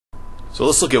So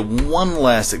let's look at one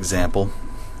last example.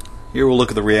 Here we'll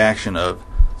look at the reaction of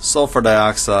sulfur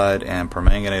dioxide and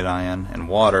permanganate ion and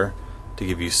water to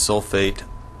give you sulfate,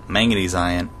 manganese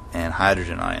ion, and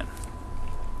hydrogen ion.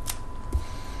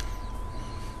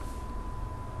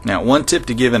 Now, one tip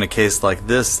to give in a case like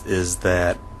this is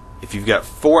that if you've got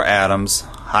 4 atoms,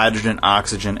 hydrogen,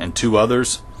 oxygen, and 2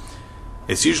 others,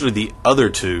 it's usually the other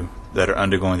 2 that are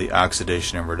undergoing the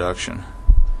oxidation and reduction.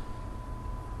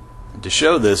 And to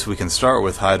show this, we can start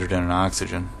with hydrogen and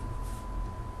oxygen.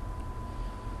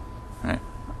 Right.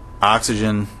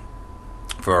 Oxygen,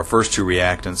 for our first 2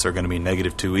 reactants, are going to be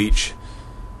 -2 each.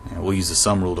 And we'll use the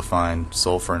sum rule to find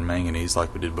sulfur and manganese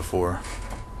like we did before.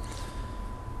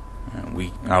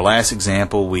 In our last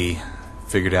example, we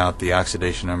figured out the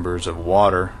oxidation numbers of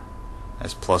water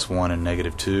as +1 and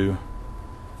 -2.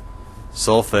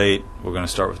 Sulfate, we're going to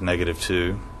start with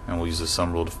 -2, and we'll use the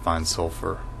sum rule to find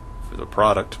sulfur for the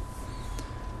product.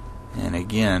 And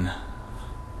again,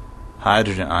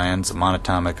 hydrogen ion is a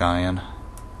monatomic ion,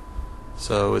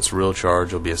 so its real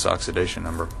charge will be its oxidation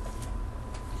number.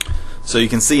 So you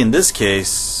can see in this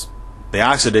case, the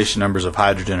oxidation numbers of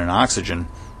hydrogen and oxygen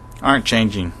aren't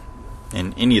changing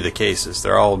in any of the cases.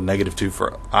 They're all -2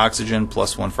 for oxygen,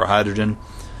 +1 for hydrogen.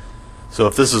 So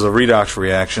if this is a redox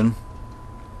reaction,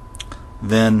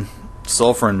 then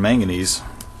sulfur and manganese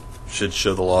should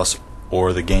show the loss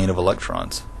or the gain of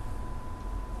electrons.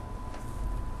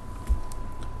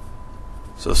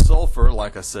 So sulfur,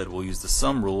 like I said, we'll use the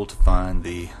sum rule to find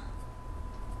the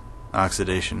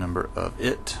oxidation number of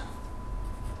it.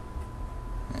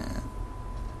 And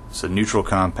it's a neutral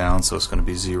compound, so it's going to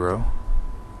be 0.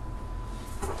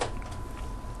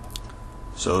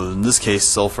 So in this case,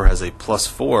 sulfur has a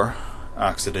 +4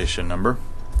 oxidation number.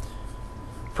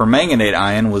 Permanganate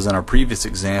ion was in our previous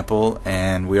example,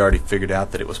 and we already figured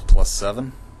out that it was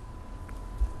 +7.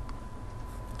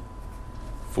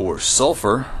 For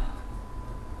sulfur,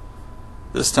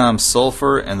 this time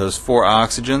sulfur and those 4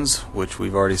 oxygens, which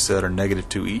we've already said are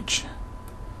 -2 each,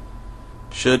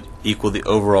 should equal the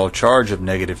overall charge of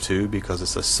 -2 because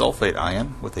it's a sulfate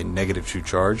ion with a -2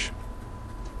 charge.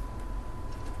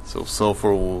 So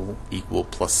sulfur will equal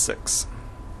 +6.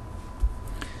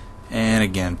 And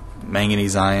again,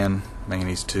 manganese ion,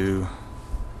 manganese 2,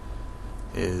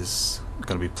 is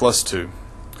going to be +2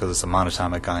 because it's a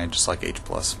monatomic ion just like H+.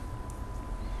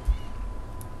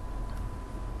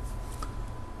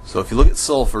 So if you look at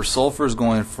sulfur, sulfur is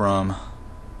going from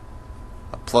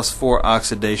a +4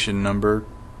 oxidation number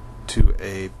to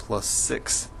a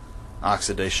 +6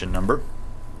 oxidation number.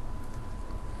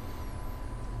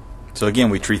 So again,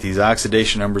 we treat these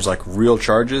oxidation numbers like real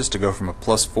charges to go from a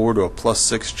 +4 to a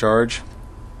 +6 charge.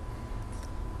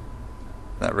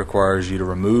 That requires you to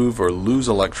remove or lose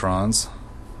electrons,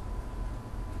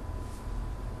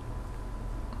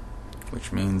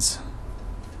 which means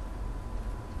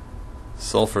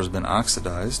sulfur has been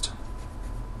oxidized.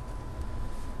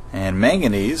 And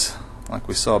manganese, like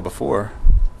we saw before,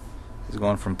 is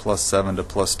going from +7 to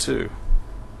 +2.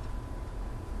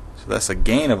 So that's a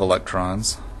gain of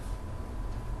electrons,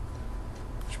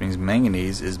 which means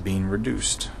manganese is being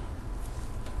reduced.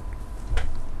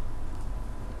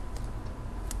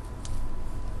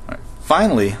 All right.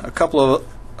 Finally, a couple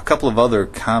of other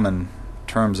common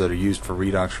terms that are used for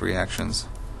redox reactions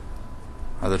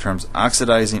are the terms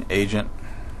oxidizing agent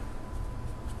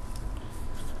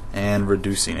and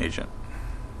reducing agent.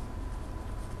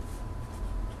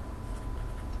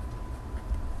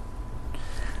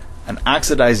 An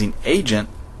oxidizing agent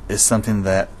is something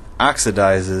that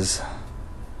oxidizes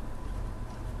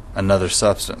another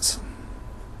substance.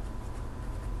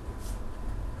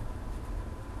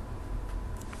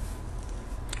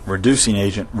 Reducing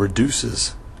agent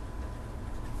reduces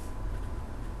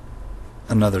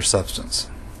another substance.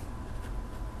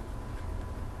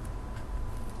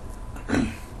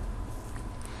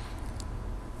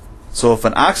 So if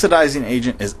an oxidizing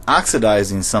agent is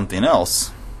oxidizing something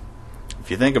else,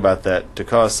 if you think about that, to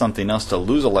cause something else to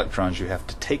lose electrons, you have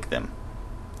to take them.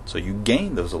 So you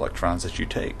gain those electrons that you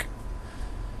take.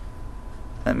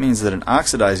 That means that an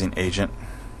oxidizing agent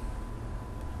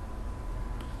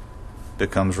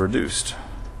becomes reduced.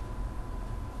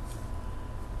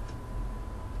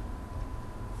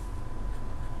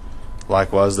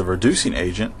 Likewise, the reducing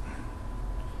agent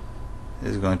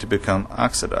is going to become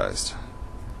oxidized.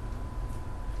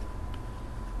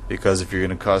 Because if you're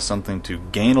going to cause something to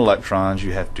gain electrons,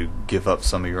 you have to give up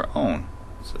some of your own.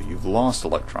 So you've lost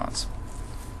electrons.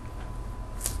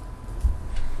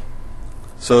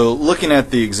 So looking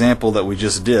at the example that we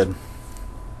just did,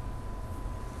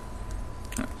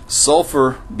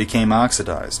 sulfur became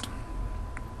oxidized.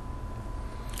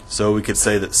 So we could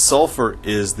say that sulfur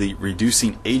is the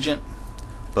reducing agent,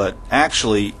 but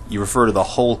actually you refer to the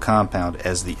whole compound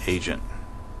as the agent.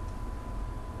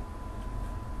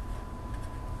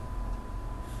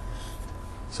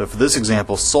 So for this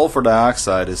example, sulfur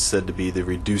dioxide is said to be the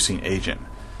reducing agent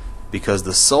because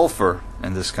the sulfur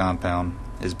in this compound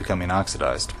is becoming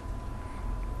oxidized.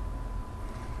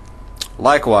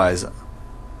 Likewise,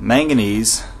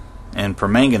 manganese and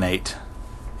permanganate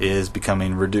is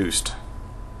becoming reduced.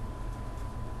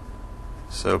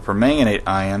 So permanganate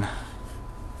ion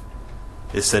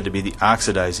is said to be the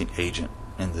oxidizing agent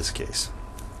in this case.